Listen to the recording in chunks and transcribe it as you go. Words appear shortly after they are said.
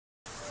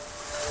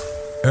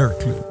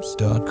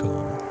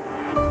Air-Clips.com.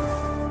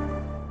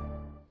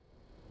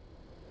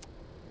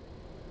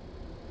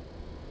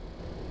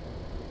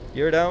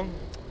 Gear down.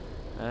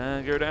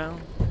 And gear down.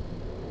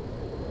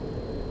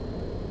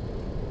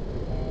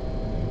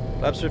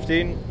 Flaps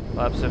 15.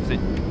 Flaps 50.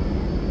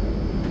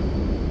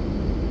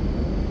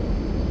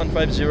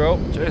 150.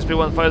 JSP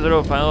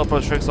 150, final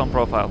approach tricks on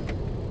profile.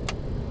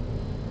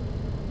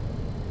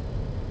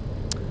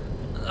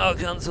 I'll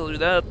cancel you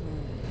that.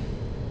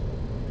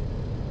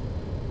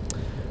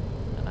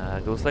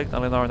 Goose Lake,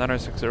 Nolinor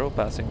 960,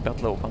 passing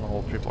bent low, final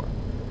hold 34.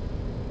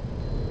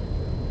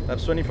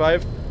 Flaps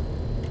 25.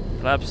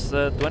 Flaps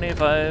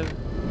 25.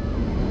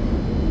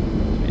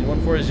 Speed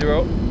 140.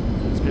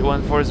 Speed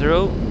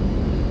 140.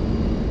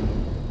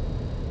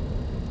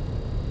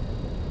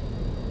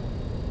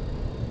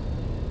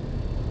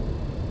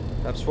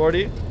 Flaps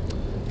 40.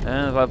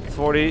 And flap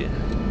 40.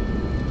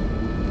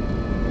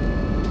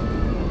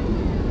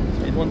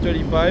 Speed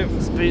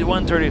 135. Speed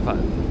 135.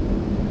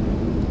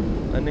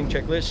 Landing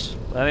checklist.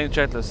 Landing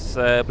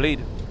checklist. Bleed.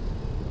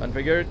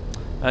 Configured.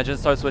 Engine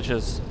start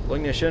switches. Low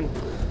ignition.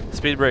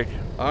 Speed brake.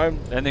 Armed.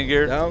 Landing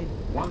gear. Down.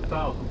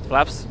 1,000.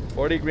 Flaps.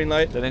 40 green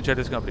light. Landing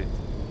checklist complete.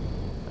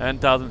 And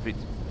 1,000 feet.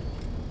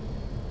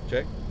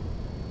 Check.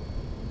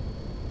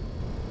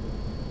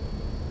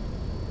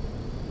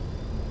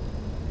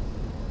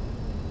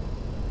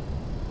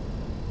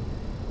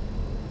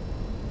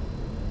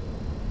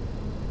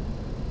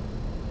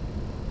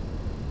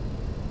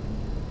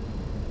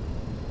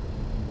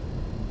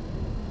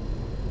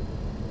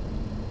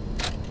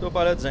 Two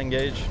pilots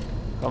engage.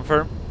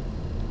 Confirm.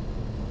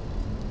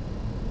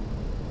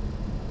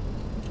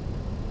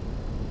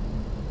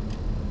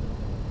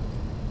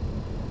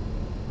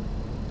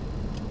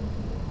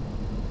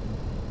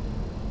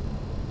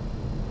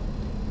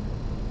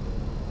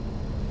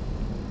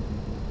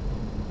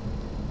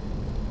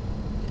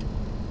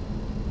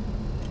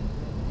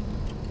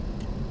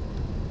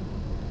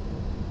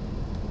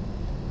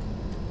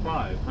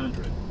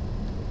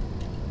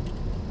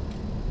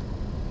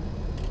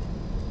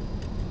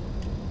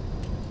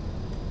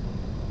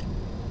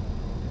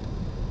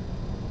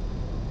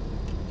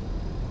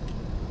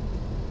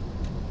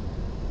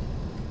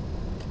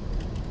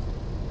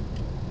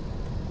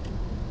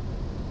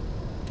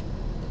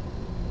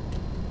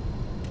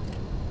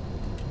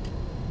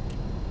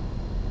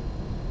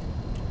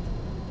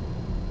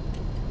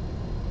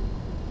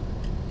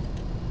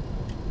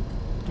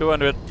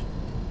 $200.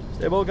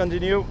 Stable,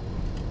 continue.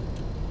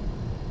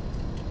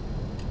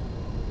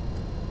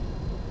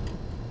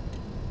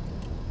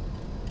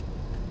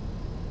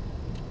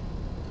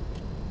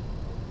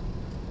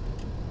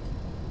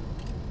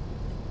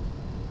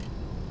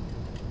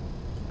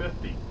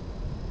 $50,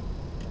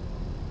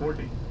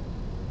 $40,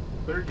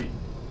 $30,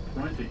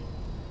 $20,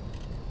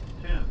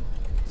 $10.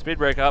 Speed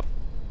brake up.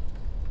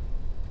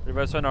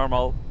 Reverse to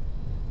normal.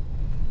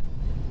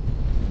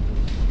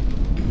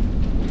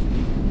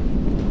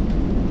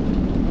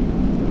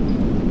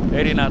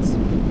 $80 knots.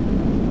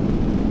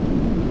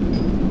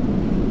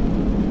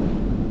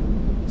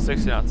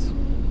 60 knots.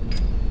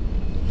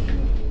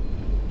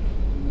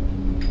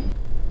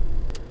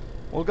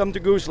 Welcome to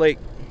Goose Lake.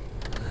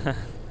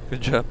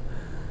 Good job.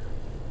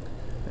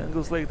 And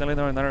Goose Lake,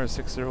 Nolinor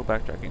 960,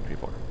 backtracking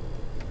 34.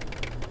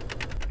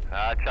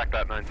 Check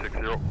that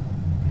 960.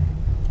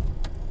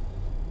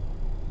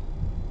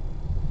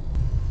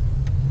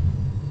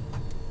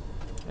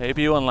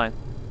 APU online.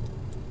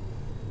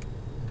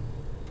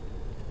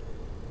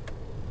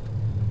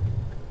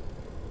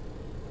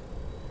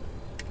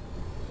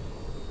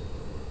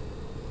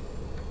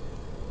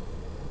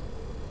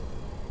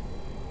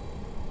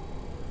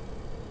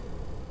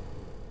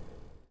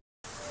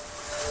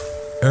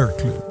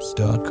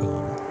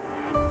 Airclips.com.